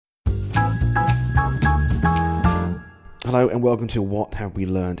Hello and welcome to What Have We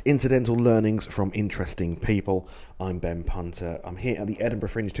Learned? Incidental learnings from interesting people. I'm Ben Punter. I'm here at the Edinburgh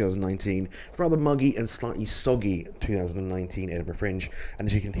Fringe 2019. Rather muggy and slightly soggy 2019 Edinburgh Fringe. And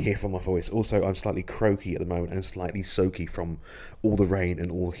as you can hear from my voice, also I'm slightly croaky at the moment and slightly soaky from all the rain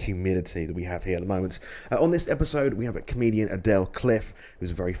and all the humidity that we have here at the moment. On this episode, we have a comedian Adele Cliff,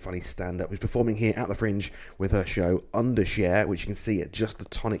 who's a very funny stand-up, who's performing here at the Fringe with her show Undershare, which you can see at Just the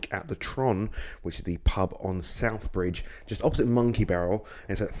Tonic at the Tron, which is the pub on Southbridge, just opposite Monkey Barrel.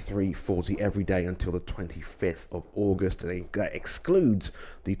 And it's at 3:40 every day until the 25th of August, and that excludes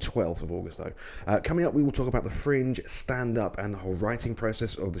the 12th of August though. Coming up, we will talk about the Fringe, stand-up and the whole writing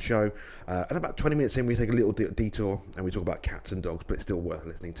process of the show. And about 20 minutes in, we take a little detour and we talk about cats and dogs, but it's still worth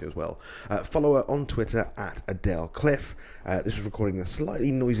listening to as well. Follow her on Twitter at Adele Cliff. This was recorded in a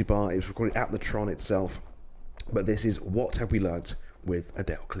slightly noisy bar. It was recorded at the Tron itself, but this is What Have We Learnt with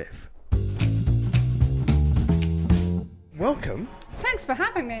Adele Cliff. Welcome. Thanks for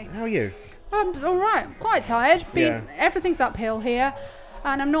having me. How are you? I'm all right. I'm quite tired. Everything's uphill here,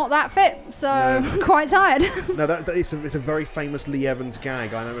 and I'm not that fit, so I'm quite tired. No, it's a very famous Lee Evans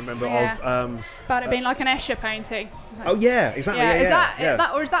gag. I don't remember of. About it being like an Escher painting. Oh yeah, exactly. Yeah, is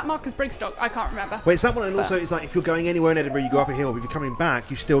that or is that Marcus Brigstock? I can't remember. Well, it's that one, and also it's like if you're going anywhere in Edinburgh, you go up a hill. But if you're coming back,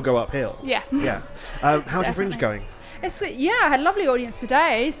 you still go uphill. Yeah. Yeah. How's your Fringe going? I had a lovely audience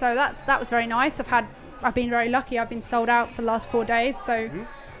today, so that was very nice. I've been very lucky. I've been sold out for the last 4 days, so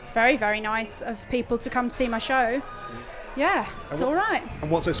it's very, very nice of people to come to see my show. Yeah, it's all right.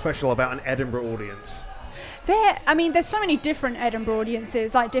 And what's so special about an Edinburgh audience? There's so many different Edinburgh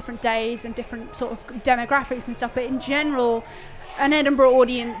audiences, like different days and different sort of demographics and stuff, but in general, an Edinburgh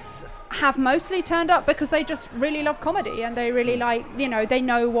audience have mostly turned up because they just really love comedy and they really they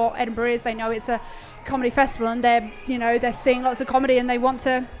know what Edinburgh is, they know it's a comedy festival and they're seeing lots of comedy and they want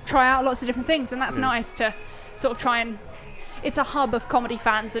to try out lots of different things, and that's nice to sort of try and it's a hub of comedy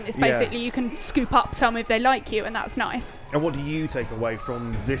fans, and it's basically you can scoop up some if they like you, and that's nice. And what do you take away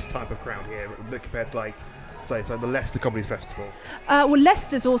from this type of crowd here that compared to the Leicester Comedy Festival? Well,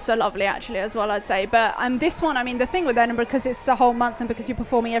 Leicester's also lovely actually as well, I'd say, but this one, the thing with Edinburgh, because it's the whole month and because you're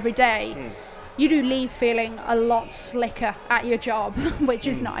performing every day, you do leave feeling a lot slicker at your job, which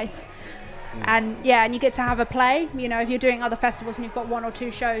is nice. And you get to have a play. If you're doing other festivals and you've got 1 or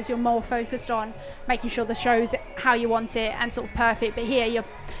 2 shows, you're more focused on making sure the show's how you want it and sort of perfect. But here you're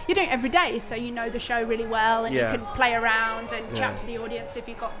doing it every day, so you know the show really well, and you can play around and chat to the audience if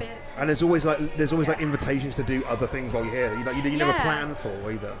you've got bits. And there's always invitations to do other things while you're here. You never plan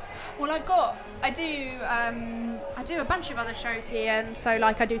for either. Well, I do a bunch of other shows here, and so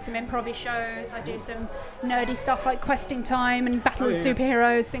I do some improv shows, I do some nerdy stuff like Questing Time and Battle of the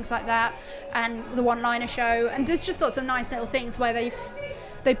Superheroes, things like that, and the one-liner show, and there's just lots of nice little things where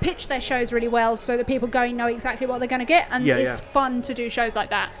they pitch their shows really well so that people going know exactly what they're going to get, and it's fun to do shows like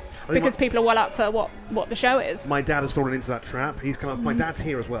that because people are well up for what the show is. My dad has fallen into that trap. He's my dad's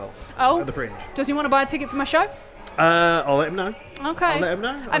here as well. Oh, at the Fringe. Does he want to buy a ticket for my show? I'll let him know. Okay. I'll let him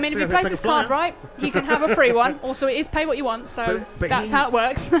know. If he plays his card right, he can have a free one. Also, it is pay what you want, so but that's how it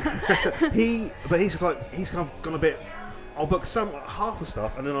works. he's kind of gone a bit. I'll book half the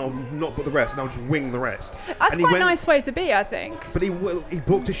stuff, and then I'll not book the rest, and I'll just wing the rest. That's quite a nice way to be, I think. But he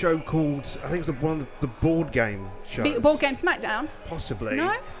booked a show called, I think it was one of the board game shows. Board Game Smackdown? Possibly. No?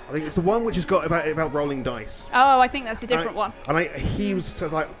 I think it's the one which has got about rolling dice. Oh, I think that's a different one. And he was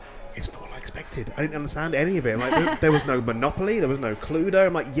sort of it's not what I expected. I didn't understand any of it. There was no Monopoly, there was no Cluedo.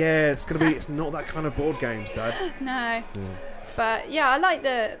 I'm it's not that kind of board games, Dad. No. Yeah. But I like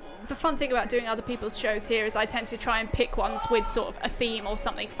the fun thing about doing other people's shows here is I tend to try and pick ones with sort of a theme or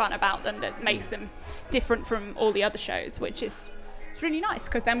something fun about them that makes them different from all the other shows, which is really nice,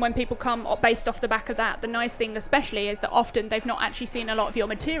 because then when people come based off the back of that, the nice thing especially is that often they've not actually seen a lot of your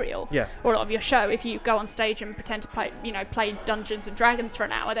material or a lot of your show. If you go on stage and pretend to play Dungeons and Dragons for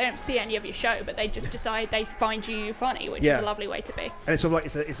an hour, they don't see any of your show, but they just decide they find you funny, which is a lovely way to be. And it's sort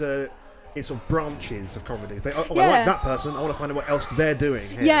of it's sort of branches of comedy. I like that person. I want to find out what else they're doing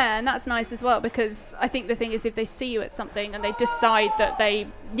here. Yeah, and that's nice as well, because I think the thing is, if they see you at something and they decide that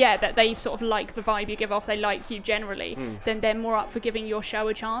they sort of like the vibe you give off, they like you generally, then they're more up for giving your show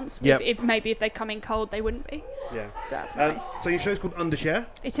a chance. If they come in cold, they wouldn't be. Yeah. So that's nice. So your show's called Undershare?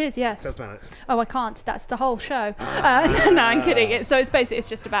 It is, yes. Tell us about it. Oh, I can't. That's the whole show. No, I'm kidding. It's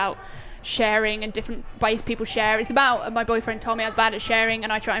just about sharing and different ways people share. It's about my boyfriend told me I was bad at sharing,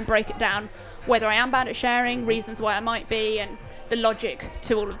 and I try and break it down, whether I am bad at sharing, reasons why I might be, and the logic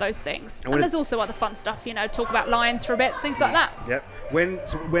to all of those things. And And there's also other fun stuff, you know, talk about lions for a bit, things like that. Yep.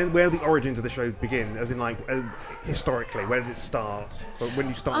 Where the origins of the show begin, as in like historically, where did it start? So when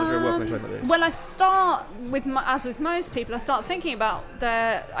you started your work on a show like this? Well, I start with, as with most people, I started thinking about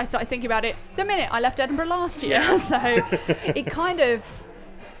it the minute I left Edinburgh last year. Yeah. So it kind of,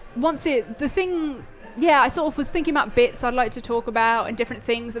 I sort of was thinking about bits I'd like to talk about and different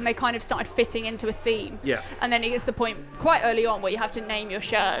things, and they kind of started fitting into a theme. Yeah. And then it gets to the point quite early on where you have to name your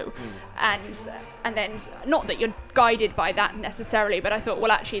show, and then, not that you're guided by that necessarily, but I thought,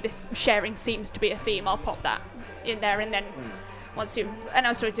 well, actually this sharing seems to be a theme, I'll pop that in there. And then and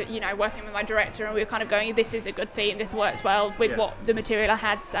I started, working with my director, and we were kind of going, this is a good theme, this works well with what the material I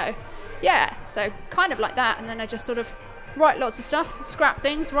had. So kind of like that. And then I just sort of write lots of stuff, scrap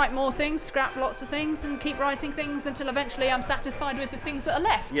things, write more things, scrap lots of things, and keep writing things until eventually I'm satisfied with the things that are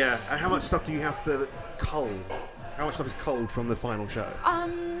left. Yeah. And how much stuff do you have to cull? How much stuff is culled from the final show?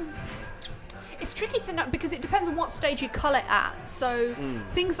 It's tricky to know because it depends on what stage you cull it at. So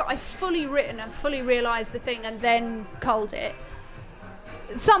things that I've fully written and fully realised the thing and then culled it.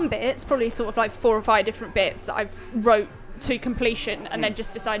 Some bits, probably sort of like 4 or 5 different bits that I've wrote to completion and then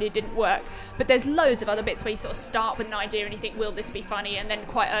just decided it didn't work. But there's loads of other bits where you sort of start with an idea and you think, will this be funny? And then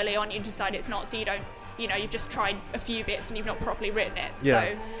quite early on you decide it's not, so you don't, you've just tried a few bits and you've not properly written it.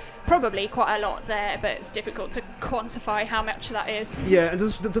 Yeah. So probably quite a lot there, but it's difficult to quantify how much that is. Yeah, and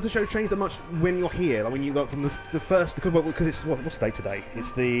does the show change that much when you're here? Like when you got from the first, because it's what's the day today?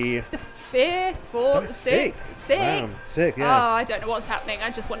 It's the 5th, 4th, 6th. Wow, 6th, yeah. Oh, I don't know what's happening. I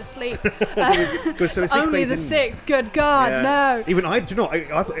just want to sleep. So it's Only the 6th. Good God, Yeah. no. Even I was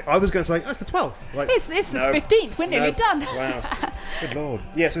going to say, it's the 12th. Like, It's the 15th. We're nearly done. Wow. Good Lord.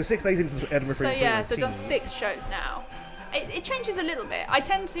 Yeah, so 6 days into the Edinburgh So Fringe. I've done 6 shows now. It changes a little bit. I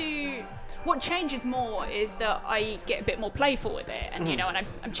tend to. What changes more is that I get a bit more playful with it, and and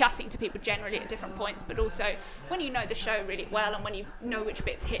I'm chatting to people generally at different points. But also, when you know the show really well, and when you know which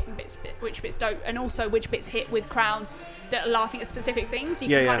bits hit and which bits don't, and also which bits hit with crowds that are laughing at specific things, you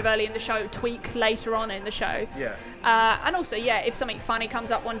can kind of early in the show tweak later on in the show. Yeah. And also, if something funny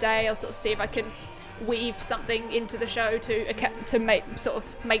comes up one day, I'll sort of see if I can weave something into the show to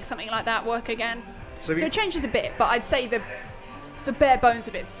make something like that work again. So it changes a bit, but I'd say the bare bones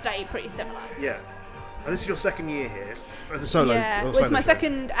of it stay pretty similar. Yeah. And this is your second year here as a solo. Yeah, it's my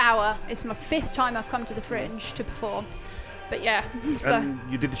second hour. It's my 5th time I've come to the Fringe to perform. But yeah, so And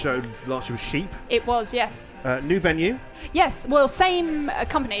you did the show last year with Sheep. it was, yes. New venue. Yes, well, same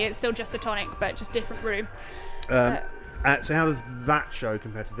company. It's still just the Tonic, but just different room. So how does that show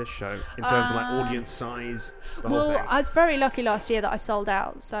compare to this show in terms of like audience size, the whole Well, thing? I was very lucky last year that I sold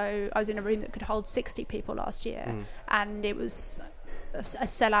out. So I was in a room that could hold 60 people last year, and it was a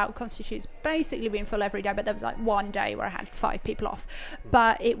sellout. Constitutes basically being full every day, but there was like one day where I had 5 people off.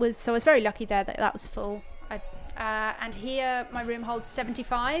 But it was, so I was very lucky there that was full. And here my room holds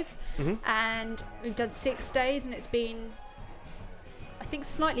 75, and we've done 6 days, and it's been, I think,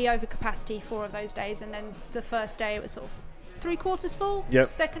 slightly over capacity 4 of those days, and then the first day it was sort of 3/4 full. Yep.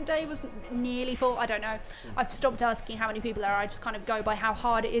 Second day was nearly full. I don't know. I've stopped asking how many people there are. I just kind of go by how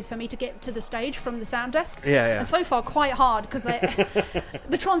hard it is for me to get to the stage from the sound desk. Yeah. And so far, quite hard, because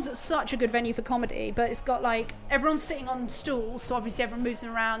the Tron's such a good venue for comedy, but it's got like everyone's sitting on stools, so obviously everyone moves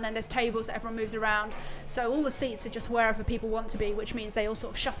them around. Then there's tables that everyone moves around, so all the seats are just wherever people want to be, which means they all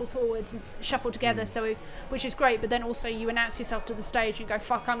sort of shuffle forwards and shuffle together. So, which is great. But then also you announce yourself to the stage and go,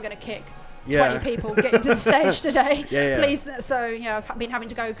 "Fuck, I'm going to kick 20 people getting to the stage today. Please." So I've been having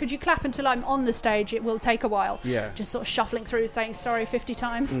to go, "Could you clap until I'm on the stage? It will take a while." Just sort of shuffling through, saying sorry 50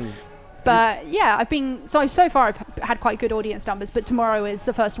 times. But yeah, I've been so far I've had quite good audience numbers, but tomorrow is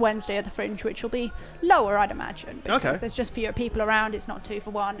the first Wednesday of the Fringe, which will be lower, I'd imagine, because there's just fewer people around. It's not 2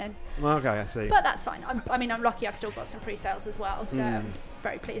 for 1, and Okay, I see. but that's fine. I'm lucky. I've still got some pre-sales as well, so I'm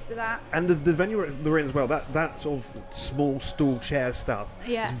very pleased with that. And the venue they're in as well, that sort of small stool chair stuff,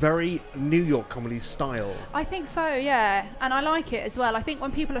 Yeah. it's very New York comedy style. I think so, yeah, and I like it as well. I think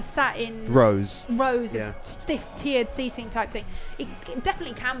when people are sat in Rows of stiff tiered seating type thing, it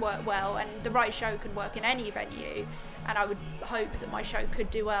definitely can work well, and the right show can work in any venue, and I would hope that my show could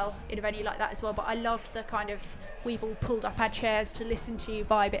do well in a venue like that as well. But I love the kind of, we've all pulled up our chairs to listen to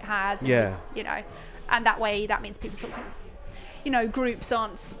vibe it has, and, and that way that means people sort of, groups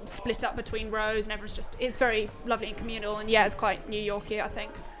aren't split up between rows, and everyone's just, it's very lovely and communal, and it's quite New Yorky, I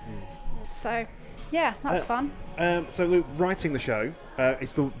think. So Yeah, that's fun. So Luke, writing the show,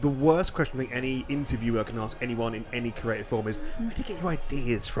 it's the worst question I think any interviewer can ask anyone in any creative form is, where do you get your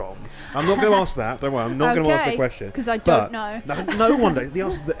ideas from? I'm not going to ask that, don't worry, I'm not going to ask the question. Because I don't know. No one does. The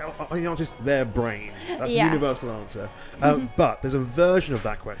answer is their brain. That's the universal answer. But there's a version of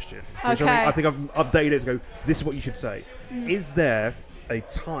that question, which I think I've updated it to go, this is what you should say. Is there a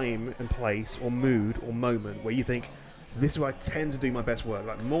time and place or mood or moment where you think, this is where I tend to do my best work,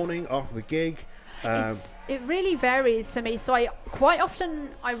 like morning, after the gig? It really varies for me. So I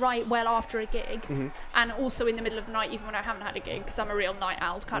write well after a gig, and also in the middle of the night, even when I haven't had a gig, because I'm a real night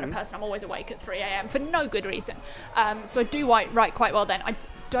owl kind of person. I'm always awake at 3 a.m. for no good reason. So I do write quite well then. I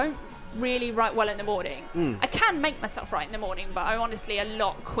don't really write well in the morning. I can make myself write in the morning, but I'm honestly a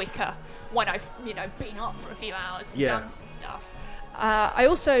lot quicker when I've been up for a few hours and done some stuff. I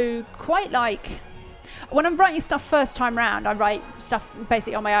also quite like, when I'm writing stuff first time round, I write stuff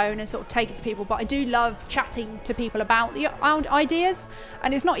basically on my own and sort of take it to people, but I do love chatting to people about the ideas,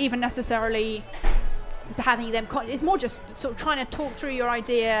 and it's not even necessarily having them, it's more just sort of trying to talk through your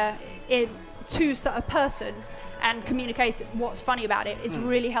idea to a person and communicate what's funny about it is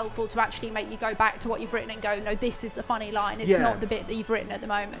really helpful to actually make you go back to what you've written and go, no, this is the funny line, it's not the bit that you've written at the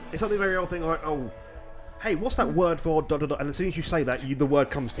moment. It's something very old thing like, oh, hey, what's that word for ... And as soon as you say that, the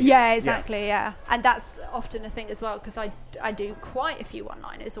word comes to you. Yeah, exactly, yeah. And that's often a thing as well, because I do quite a few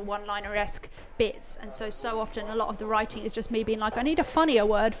one-liners or one-liner-esque bits, and so often a lot of the writing is just me being like, I need a funnier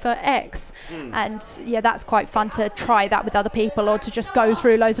word for X. And yeah, that's quite fun to try that with other people, or to just go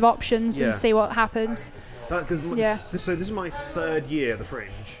through loads of options and see what happens. So this is my third year at the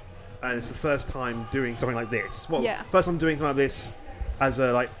Fringe, and it's the first time doing something like this. Well, first time doing something like this as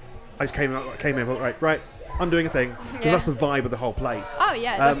a, like, I just came in, right, I'm doing a thing, because that's the vibe of the whole place. Oh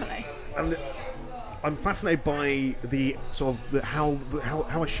yeah, definitely. And I'm fascinated by the sort of how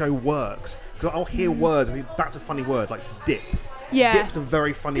a show works, because I'll hear words and think that's a funny word, like dip. Yeah, dip's a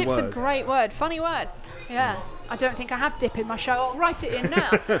very funny word. Dip's a great word, funny word. Yeah, I don't think I have dip in my show. I'll write it in now.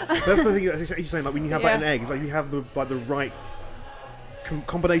 That's the thing you're saying, like when you have like an egg, it's like you have the right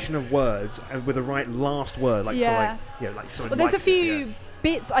combination of words and with the right last word, like well, there's a few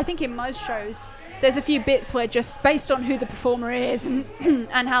bits, I think in most shows there's a few bits where just based on who the performer is and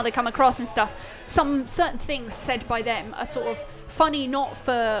how they come across and stuff, some certain things said by them are sort of funny, not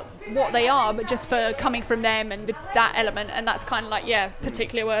for what they are, but just for coming from them and that element, and that's kind of like,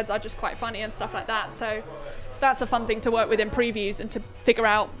 particular words are just quite funny and stuff like that. So that's a fun thing to work with in previews, and to figure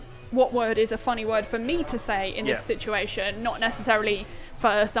out what word is a funny word for me to say in this situation, not necessarily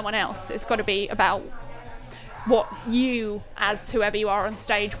for someone else. It's got to be about what you, as whoever you are on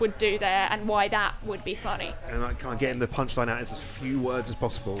stage, would do there, and why that would be funny. And I can't get in the punchline out as few words as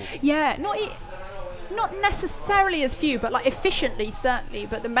possible. Yeah, not necessarily as few, but like efficiently, certainly.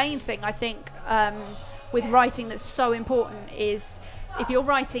 But the main thing I think with writing that's so important is, if you're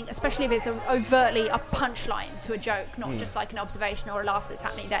writing, especially if it's overtly a punchline to a joke, not just like an observation or a laugh that's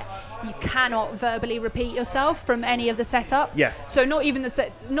happening there, you cannot verbally repeat yourself from any of the setup. Yeah. So not even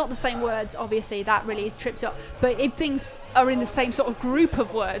not the same words, obviously, that really trips you up. But if things are in the same sort of group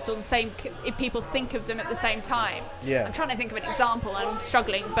of words, or if people think of them at the same time. Yeah. I'm trying to think of an example, and I'm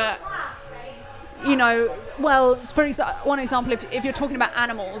struggling, but one example, if you're talking about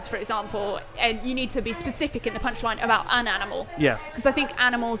animals, for example, and you need to be specific in the punchline about an animal. Yeah. Because I think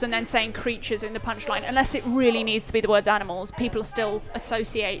animals and then saying creatures in the punchline, unless it really needs to be the words animals, people still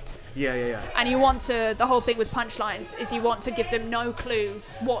associate. Yeah. And you want to, the whole thing with punchlines is you want to give them no clue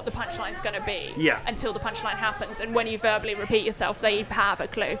what the punchline's going to be until the punchline happens. And when you verbally repeat yourself, they have a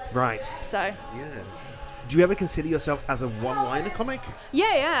clue. Right. So. Yeah. Do you ever consider yourself as a one-liner comic?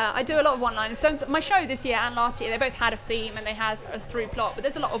 Yeah, I do a lot of one-liners. So my show this year and last year, they both had a theme and they had a through plot, but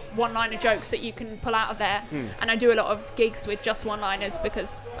there's a lot of one-liner jokes that you can pull out of there. And I do a lot of gigs with just one-liners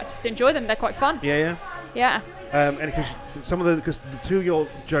because I just enjoy them. They're quite fun. Yeah. And because the two of your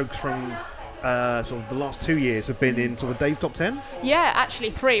jokes from sort of the last 2 years have been in sort of the Dave Top 10? Yeah, actually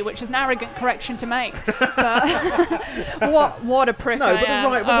 3, which is an arrogant correction to make. But what a prick I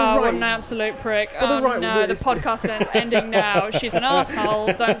am. What an absolute prick. The podcast is ending now. She's an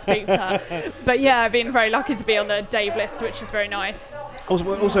arsehole. Don't speak to her. But yeah, I've been very lucky to be on the Dave list, which is very nice.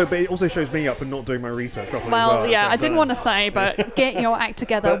 But it also shows me up for not doing my research properly. Well, yeah, I didn't want to say, but get your act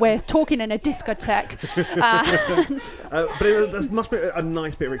together. We're talking in a discotheque. But it must be a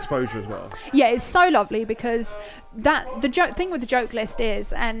nice bit of exposure as well. Yeah, it's so lovely, because the joke thing with the joke list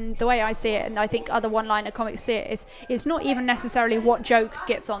is, and the way I see it, and I think other one-liner comics see it, is it's not even necessarily what joke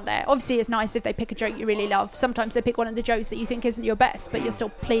gets on there. Obviously, it's nice if they pick a joke you really love. Sometimes they pick one of the jokes that you think isn't your best, but you're still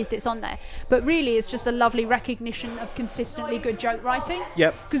pleased it's on there. But really, it's just a lovely recognition of consistently good joke writing.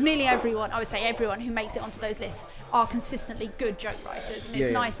 Yep. Because nearly everyone, I would say everyone who makes it onto those lists are consistently good joke writers, and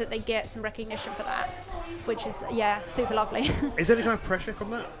it's nice that they get some recognition for that, which is, super lovely. Is there any kind of pressure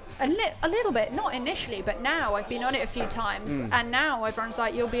from that? A little bit, not initially, but now I've been on it a few times, and now everyone's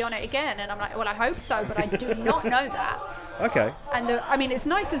like, you'll be on it again, and I'm like, well, I hope so, but I do not know that. Okay. And it's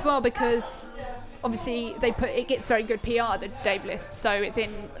nice as well because obviously it gets very good PR, the Dave list, so it's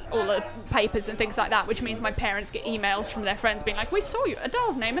in all the papers and things like that, which means my parents get emails from their friends being like, we saw you,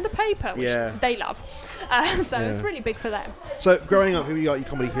 Adele's name in the paper, which they love. So it's really big for them. So growing up, who you got your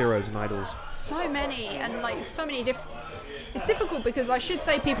comedy heroes and idols? So many, and like so many different. It's difficult because I should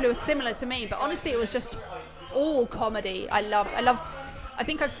say people who are similar to me, but honestly it was just all comedy I loved. I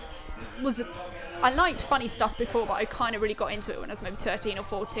liked funny stuff before, but I kind of really got into it when I was maybe 13 or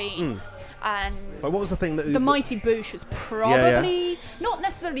 14. And but what was the thing that... The Mighty Boosh was probably not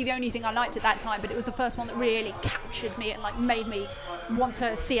necessarily the only thing I liked at that time, but it was the first one that really captured me and like made me want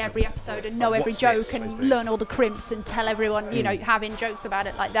to see every episode and know every joke and learn all the crimps and tell everyone, you know, having jokes about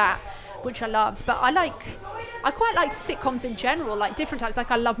it like that, which I loved. But I quite like sitcoms in general, like different types. Like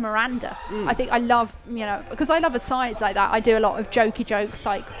I love Miranda. I think I love, because I love asides like that. I do a lot of jokey jokes,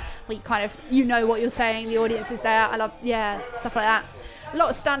 like where you kind of, what you're saying, the audience is there. I love, stuff like that. A lot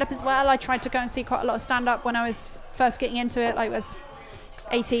of stand-up as well. I tried to go and see quite a lot of stand-up when I was first getting into it, like I was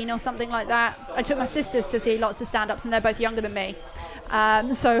 18 or something like that. I took my sisters to see lots of stand-ups, and they're both younger than me.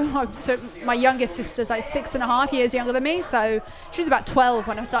 So I took my youngest sister's like 6.5 years younger than me, so she was about 12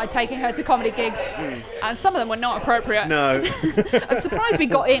 when I started taking her to comedy gigs, and some of them were not appropriate. No. I'm surprised we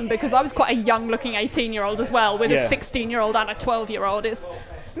got in because I was quite a young-looking 18-year-old as well, with a 16-year-old and a 12-year-old. It's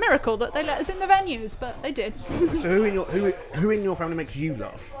a miracle that they let us in the venues, but they did. So who in your family makes you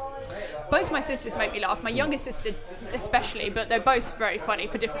laugh? Both my sisters make me laugh. My youngest sister especially, but they're both very funny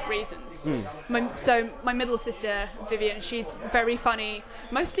for different reasons. My middle sister, Vivian, she's very funny,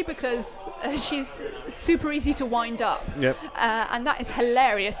 mostly because she's super easy to wind up. Yep. And that is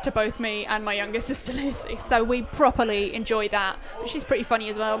hilarious to both me and my younger sister, Lucy. So we properly enjoy that. But she's pretty funny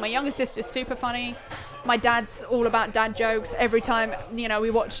as well. My younger sister's super funny. My dad's all about dad jokes. Every time, we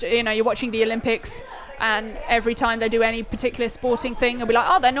watched, you're watching the Olympics, and every time they do any particular sporting thing, they'll be like,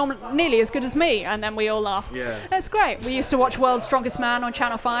 oh, they're nearly as good as me, and then we all laugh. Yeah. It's great. We used to watch World's Strongest Man on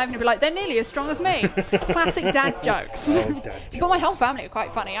Channel 5, and they'd be like, they're nearly as strong as me. Classic dad jokes. Oh, dad jokes. But my whole family are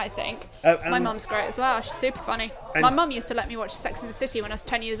quite funny, I think. My mum's great as well. She's super funny. My mum used to let me watch Sex and the City when I was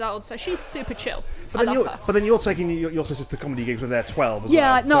 10 years old, so she's super chill. I love her. But then you're taking your sisters to comedy gigs when they're 12 as well.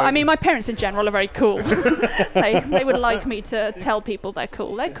 Yeah, no, I mean, my parents in general are very cool. They would like me to tell people they're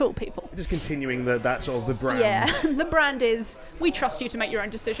cool. They're cool people. Just continuing that sort of the brand. Yeah, the brand is, we trust you to make your own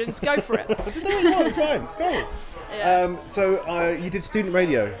decisions. Go for it. Do what you want, it's fine. It's cool. Yeah. So you did student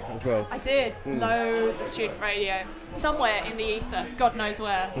radio as well? I did. Loads of student radio. Somewhere in the ether, God knows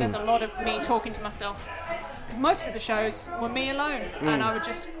where, there's a lot of me talking to myself. Because most of the shows were me alone, and I would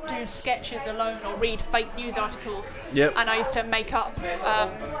just do sketches alone or read fake news articles. Yep. And I used to make up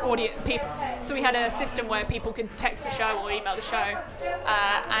audio people. So we had a system where people could text the show or email the show,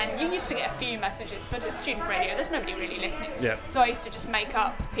 and you used to get a few messages, but it's student radio, there's nobody really listening. Yep. So I used to just make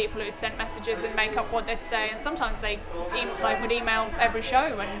up people who'd sent messages and make up what they'd say, and sometimes they would email every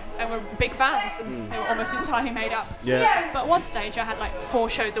show and were big fans, and they were almost entirely made up. Yeah. But at one stage I had like 4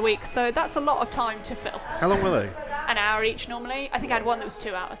 shows a week, so that's a lot of time to fill. How long were they? An hour each normally. I think I had one that was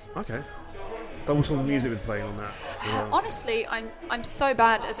 2 hours. Okay. What was all the music was playing on that? Yeah. Honestly, I'm so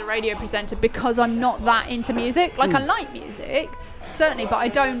bad as a radio presenter because I'm not that into music. Like, I like music, certainly, but I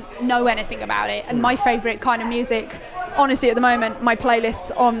don't know anything about it. And my favourite kind of music, honestly, at the moment, my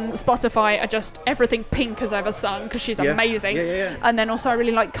playlists on Spotify are just everything Pink has ever sung, because she's amazing. Yeah. And then also I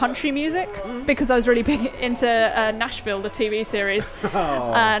really like country music because I was really big into Nashville, the TV series.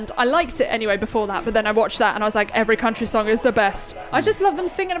 And I liked it anyway before that, but then I watched that and I was like, every country song is the best. I just love them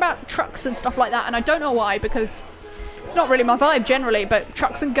singing about trucks and stuff like that, and I don't know why, because it's not really my vibe generally, but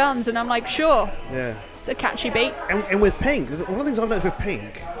trucks and guns, and I'm like, sure. Yeah. It's a catchy beat. And with Pink, one of the things I've noticed with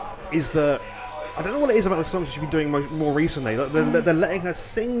Pink is that I don't know what it is about the songs she's been doing more recently. Like they're letting her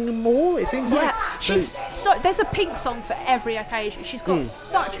sing more. It seems like. Yeah, there's a Pink song for every occasion. She's got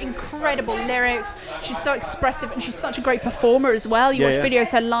such incredible lyrics. She's so expressive, and she's such a great performer as well. You watch videos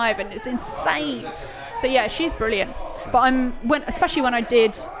of her live, and it's insane. So yeah, she's brilliant. But especially when I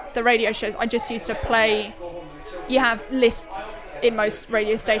did the radio shows, I just used to play. You have lists in most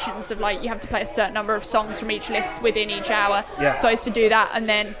radio stations of like, you have to play a certain number of songs from each list within each hour. Yeah. So I used to do that, and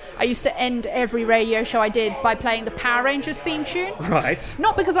then I used to end every radio show I did by playing the Power Rangers theme tune. Right.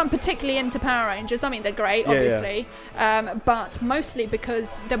 Not because I'm particularly into Power Rangers. I mean, they're great, obviously. But mostly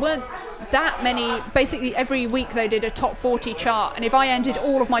because there weren't that many. Basically, every week they did a top 40 chart. And if I ended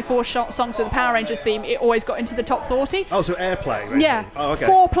all of my 4 songs with the Power Rangers theme, it always got into the top 40. Oh, so airplay, basically. Yeah. Oh, okay.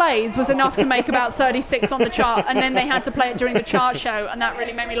 4 plays was enough to make about 36 on the chart. And then they had to play it during the chart show. And that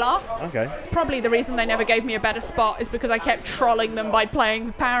really made me laugh. Okay. It's probably the reason they never gave me a better spot is because I kept trolling them by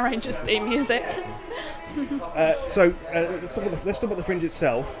playing Power Rangers theme music. Let's talk about the Fringe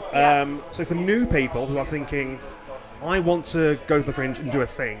itself. Yeah. So for new people who are thinking, I want to go to the Fringe and do a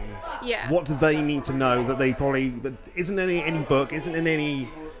thing, what do they need to know that isn't in any book, isn't in any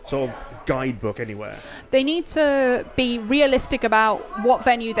sort of guidebook anywhere? They need to be realistic about what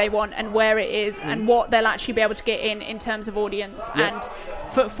venue they want and where it is and what they'll actually be able to get in terms of audience and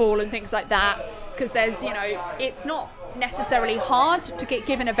footfall and things like that. Because there's, it's not necessarily hard to get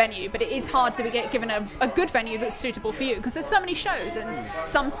given a venue, but it is hard to get given a good venue that's suitable for you, because there's so many shows and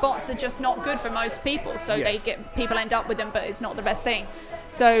some spots are just not good for most people, so people end up with them, but it's not the best thing.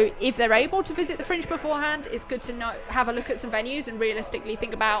 So if they're able to visit the Fringe beforehand, it's good to have a look at some venues and realistically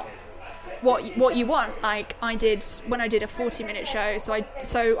think about what you want. Like I did when I did a 40-minute show, so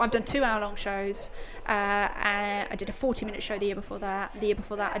I've done 2-hour-long shows. I did a 40-minute show the year before that. The year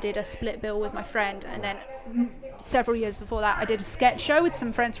before that I did a split bill with my friend, and then several years before that I did a sketch show with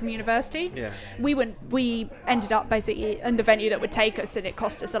some friends from university. We ended up basically in the venue that would take us, and it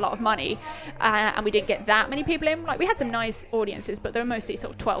cost us a lot of money, and we didn't get that many people in. Like we had some nice audiences, but they were mostly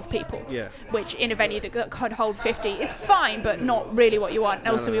sort of 12 people, which in a venue that could hold 50 is fine, but not really what you want. And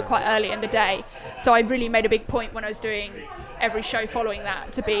also we were quite early in the day, so I really made a big point when I was doing every show following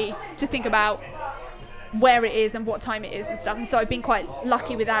that to think about where it is and what time it is and stuff. And so I've been quite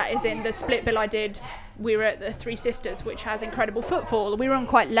lucky with that, as in the split bill I did, we were at the Three Sisters, which has incredible footfall. We were on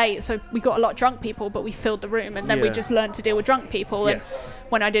quite late, so we got a lot of drunk people, but we filled the room, and then we just learned to deal with drunk people. And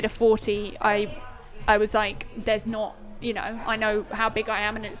when I did a 40, I was like, there's not, I know how big I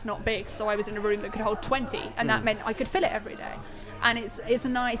am and it's not big, so I was in a room that could hold 20, and that meant I could fill it every day. And it's a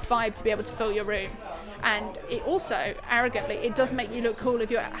nice vibe to be able to fill your room. And it also, arrogantly, it does make you look cool if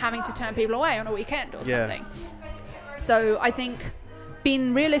you're having to turn people away on a weekend or something. So I think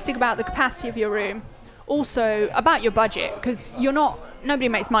being realistic about the capacity of your room, also about your budget, because nobody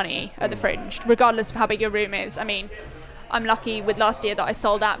makes money at the Fringe, regardless of how big your room is. I mean, I'm lucky with last year that I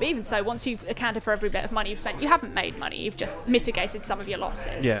sold out, but even so, once you've accounted for every bit of money you've spent, you haven't made money, you've just mitigated some of your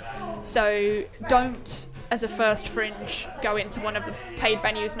losses. So don't, as a first Fringe, go into one of the paid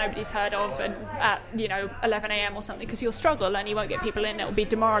venues nobody's heard of and at 11 a.m. or something, because you'll struggle and you won't get people in. It'll be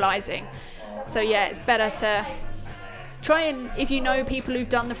demoralising. So it's better to try and, if you know people who've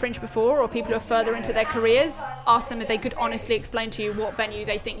done the Fringe before or people who are further into their careers, ask them if they could honestly explain to you what venue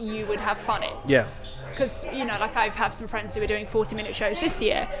they think you would have fun in. Because, like I have some friends who are doing 40-minute shows this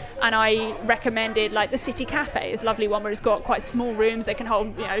year, and I recommended like the City Cafe is a lovely one where it's got quite small rooms, they can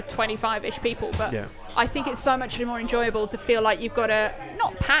hold 25-ish people, but I think it's so much more enjoyable to feel like you've got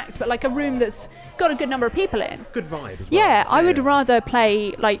not packed, but like a room that's got a good number of people in. Good vibe as well. I would rather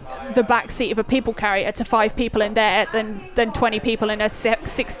play like the back seat of a people carrier to 5 people in there than 20 people in a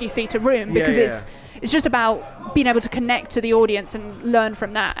 60-seater room, because it's just about being able to connect to the audience and learn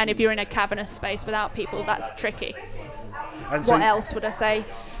from that. And if you're in a cavernous space without people, that's tricky. And what else would I say?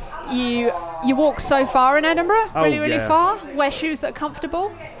 You walk so far in Edinburgh, really far. Wear shoes that are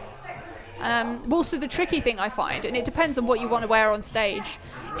comfortable. Also, the tricky thing I find, and it depends on what you want to wear on stage,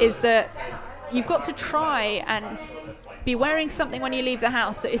 is that you've got to try and be wearing something when you leave the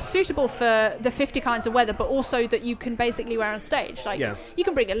house that is suitable for the 50 kinds of weather, but also that you can basically wear on stage. Like you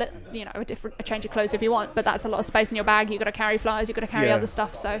can bring a change of clothes if you want, but that's a lot of space in your bag. You've got to carry flyers, you've got to carry other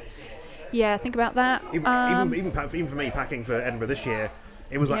stuff. So think about that. Even for me, packing for Edinburgh this year,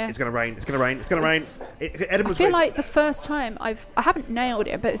 it was like, it's going to rain, it's going to rain, it's going to rain. I feel like the first time I haven't nailed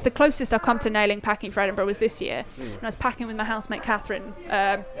it, but it's the closest I've come to nailing packing for Edinburgh was this year. And I was packing with my housemate Catherine,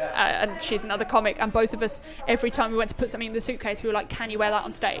 and she's another comic, and both of us, every time we went to put something in the suitcase, we were like, can you wear that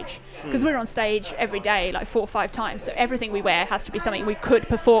on stage? Because we're on stage every day, like 4 or 5 times, so everything we wear has to be something we could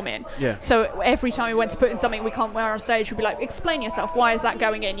perform in. So every time we went to put in something we can't wear on stage, we'd be like, explain yourself, why is that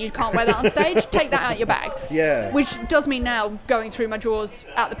going in? You can't wear that on stage? Take that out your bag. Which does mean now, going through my drawers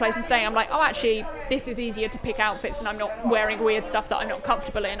at the place I'm staying, I'm like, actually this is easier to pick outfits and I'm not wearing weird stuff that I'm not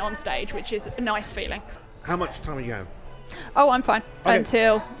comfortable in on stage, which is a nice feeling. How much time are you have? I'm fine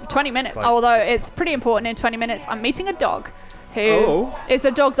until 20 minutes, although it's pretty important in 20 minutes I'm meeting a dog. who is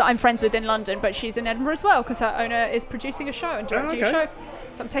a dog that I'm friends with in London, but she's in Edinburgh as well because her owner is producing a show and directing a show.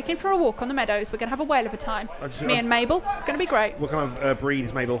 So I'm taking her for a walk on the meadows. We're going to have a whale of a time. Me and Mabel. It's going to be great. What kind of breed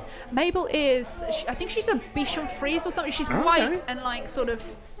is Mabel? Mabel is, I think she's a Bichon Frise or something. She's white and like sort of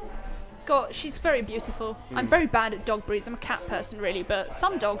she's very beautiful. I'm very bad at dog breeds. I'm a cat person really, but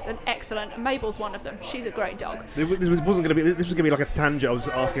some dogs are excellent and Mabel's one of them. She's a great dog. This was going to be like a tangent. I was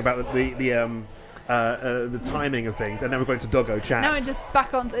asking about the timing of things, and then we're going to doggo chat. No, and just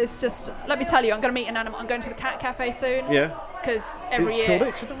back on. It's just, let me tell you, I'm going to meet an animal. I'm going to the cat cafe soon. Yeah. Because every year.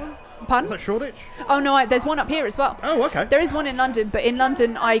 Shoreditch, is that one? Pardon? Is that Shoreditch? Oh no, there's one up here as well. Oh, okay. There is one in London, but in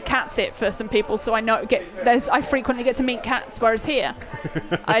London I cat sit for some people, so I frequently get to meet cats, whereas here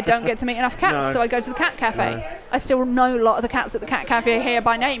I don't get to meet enough cats, so I go to the cat cafe. No. I still know a lot of the cats at the cat cafe here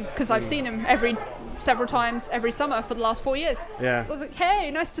by name because I've seen them several times every summer for the last 4 years. Yeah. So I was like,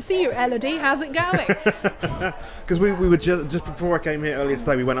 hey, nice to see you, Elodie. How's it going? Because we were just before I came here earlier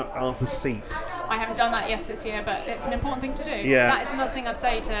today, we went up Arthur's Seat. I haven't done that this year, but it's an important thing to do. Yeah. That is another thing I'd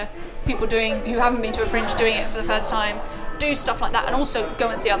say to people who haven't been to a Fringe doing it for the first time. Do stuff like that, and also go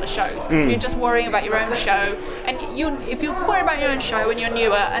and see other shows. Because if you're just worrying about your own show, and if you're worried about your own show when you're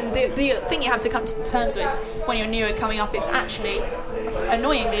newer, and the thing you have to come to terms with when you're newer coming up is actually,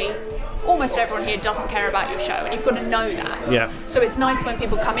 annoyingly, almost everyone here doesn't care about your show, and you've got to know that. Yeah. So it's nice when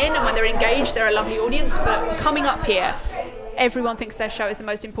people come in and when they're engaged, they're a lovely audience, but coming up here, everyone thinks their show is the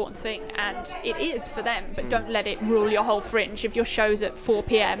most important thing, and it is for them, but don't let it rule your whole Fringe. If your show's at 4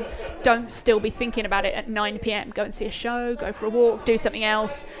 p.m, don't still be thinking about it at 9 p.m. Go and see a show, go for a walk, do something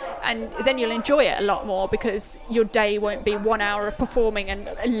else, and then you'll enjoy it a lot more because your day won't be 1 hour of performing and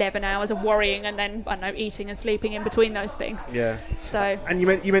 11 hours of worrying and then, I don't know, eating and sleeping in between those things. Yeah. So. And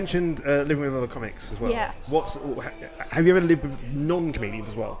you mentioned living with other comics as well. Yeah. Have you ever lived with non-comedians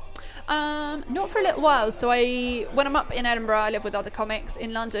as well? Not for a little while. So when I'm up in Edinburgh, I live with other comics.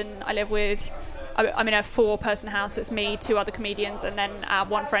 In London, I live with, I'm in a 4-person house. So it's me, 2 other comedians, and then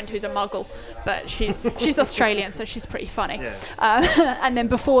one friend who's a muggle, but she's Australian, so she's pretty funny. Yeah. And then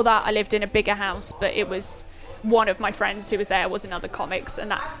before that, I lived in a bigger house, but it was one of my friends who was there was in other comics,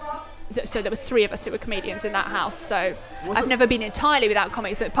 and so there was 3 of us who were comedians in that house. So I've never been entirely without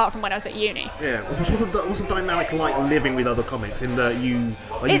comics apart from when I was at uni. Yeah. What's the dynamic like living with other comics in that you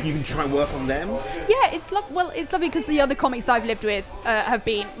can try and work on them? Yeah, it's lovely because the other comics I've lived with have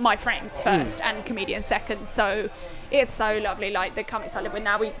been my friends first and comedians second. So it's so lovely. Like the comics I live with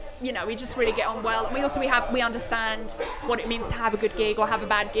now, we just really get on well. And we understand what it means to have a good gig or have a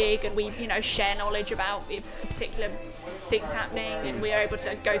bad gig, and we share knowledge about if a particular things happening, and we are able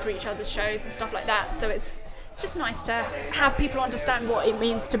to go through each other's shows and stuff like that. So it's just nice to have people understand what it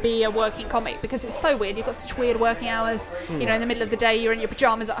means to be a working comic, because it's so weird. You've got such weird working hours. In the middle of the day you're in your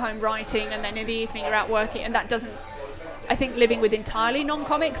pajamas at home writing, and then in the evening you're out working, and that doesn't, I think living with entirely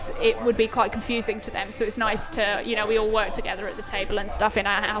non-comics, it would be quite confusing to them. So it's nice to, we all work together at the table and stuff in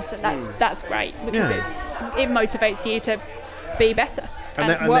our house, and that's great because it motivates you to be better.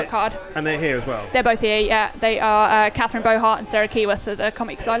 And work hard. And they're here as well? They're both here, yeah. They are Catherine Bohart and Sarah Keyworth are the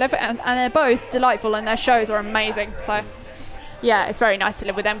comics I live with, and they're both delightful, and their shows are amazing. So, yeah, it's very nice to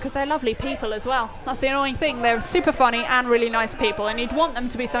live with them because they're lovely people as well. That's the annoying thing. They're super funny and really nice people, and you'd want them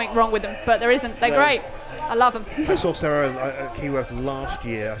to be something wrong with them, but there isn't. They're great. I love them. I saw Sarah Keyworth last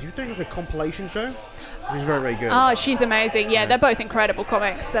year. She was doing like a compilation show. She's very, very good. Oh, she's amazing. Yeah, they're both incredible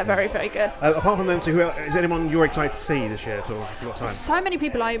comics. They're very, very good. Apart from them two, is anyone you're excited to see this year at all? If you've got time? So many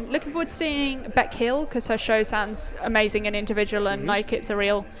people. I'm looking forward to seeing Beck Hill because her show sounds amazing and individual and like it's a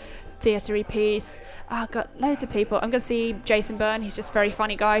real theatre-y piece. I've got loads of people. I'm going to see Jason Byrne. He's just a very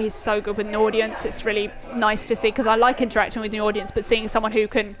funny guy. He's so good with an audience. It's really nice to see because I like interacting with the audience, but seeing someone who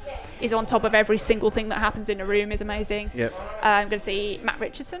is on top of every single thing that happens in a room is amazing. Yep. I'm going to see Matt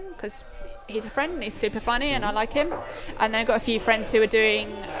Richardson because he's a friend and he's super funny and I like him. And then I've got a few friends who are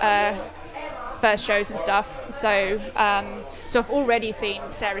doing first shows and stuff. So I've already seen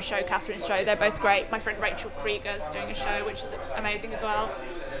Sarah's show, Catherine's show. They're both great. My friend Rachel Krieger's doing a show, which is amazing as well.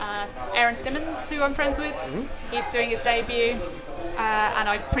 Aaron Simmons, who I'm friends with, he's doing his debut. And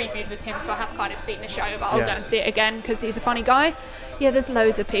I previewed with him, so I have kind of seen the show, but I'll go and see it again because he's a funny guy. Yeah, there's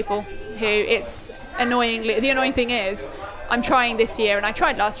loads of people who it's annoyingly... The annoying thing is, I'm trying this year, and I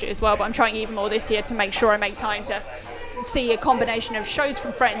tried last year as well, but I'm trying even more this year to make sure I make time to see a combination of shows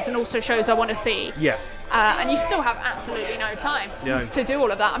from friends and also shows I want to see. Yeah. And you still have absolutely no time to do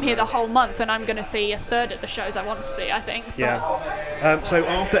all of that. I'm here the whole month, and I'm going to see a third of the shows I want to see, I think. Yeah. So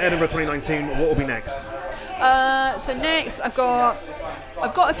after Edinburgh 2019, what will be next? So next, I've got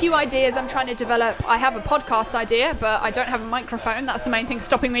I've got a few ideas I'm trying to develop. I have a podcast idea, but I don't have a microphone. That's the main thing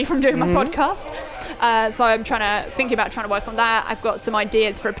stopping me from doing my podcast. So I'm thinking about trying to work on that. I've got some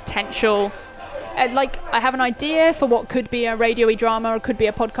ideas for a potential... I have an idea for what could be a radio-y drama or could be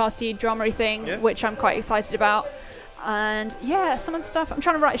a podcasty drama-y thing, which I'm quite excited about. And some of the stuff, I'm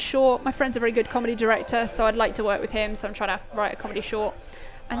trying to write a short. My friend's a very good comedy director, so I'd like to work with him, so I'm trying to write a comedy short.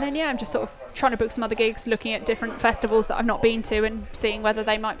 And then I'm just sort of trying to book some other gigs, looking at different festivals that I've not been to and seeing whether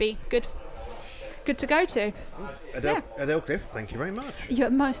they might be good to go to. Adele Cliff, thank you very much. You're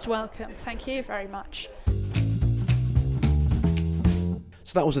most welcome. Thank you very much.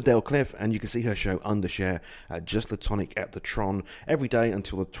 So that was Adele Cliff, and you can see her show Undershare at Just the Tonic at the Tron every day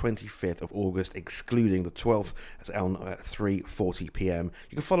until the 25th of August, excluding the 12th, as on at 3:40 p.m.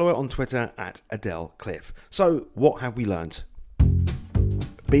 You can follow her on Twitter at Adele Cliff. So, what have we learnt?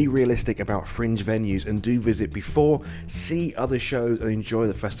 Be realistic about fringe venues and do visit before, see other shows and enjoy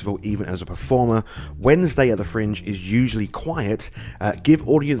the festival even as a performer. Wednesday at the Fringe is usually quiet. Give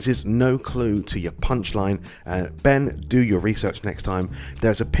audiences no clue to your punchline. Ben, do your research next time.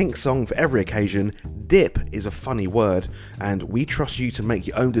 There's a pink song for every occasion. Dip is a funny word, and we trust you to make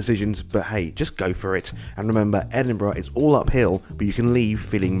your own decisions, but hey, just go for it. And remember, Edinburgh is all uphill, but you can leave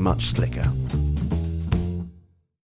feeling much slicker.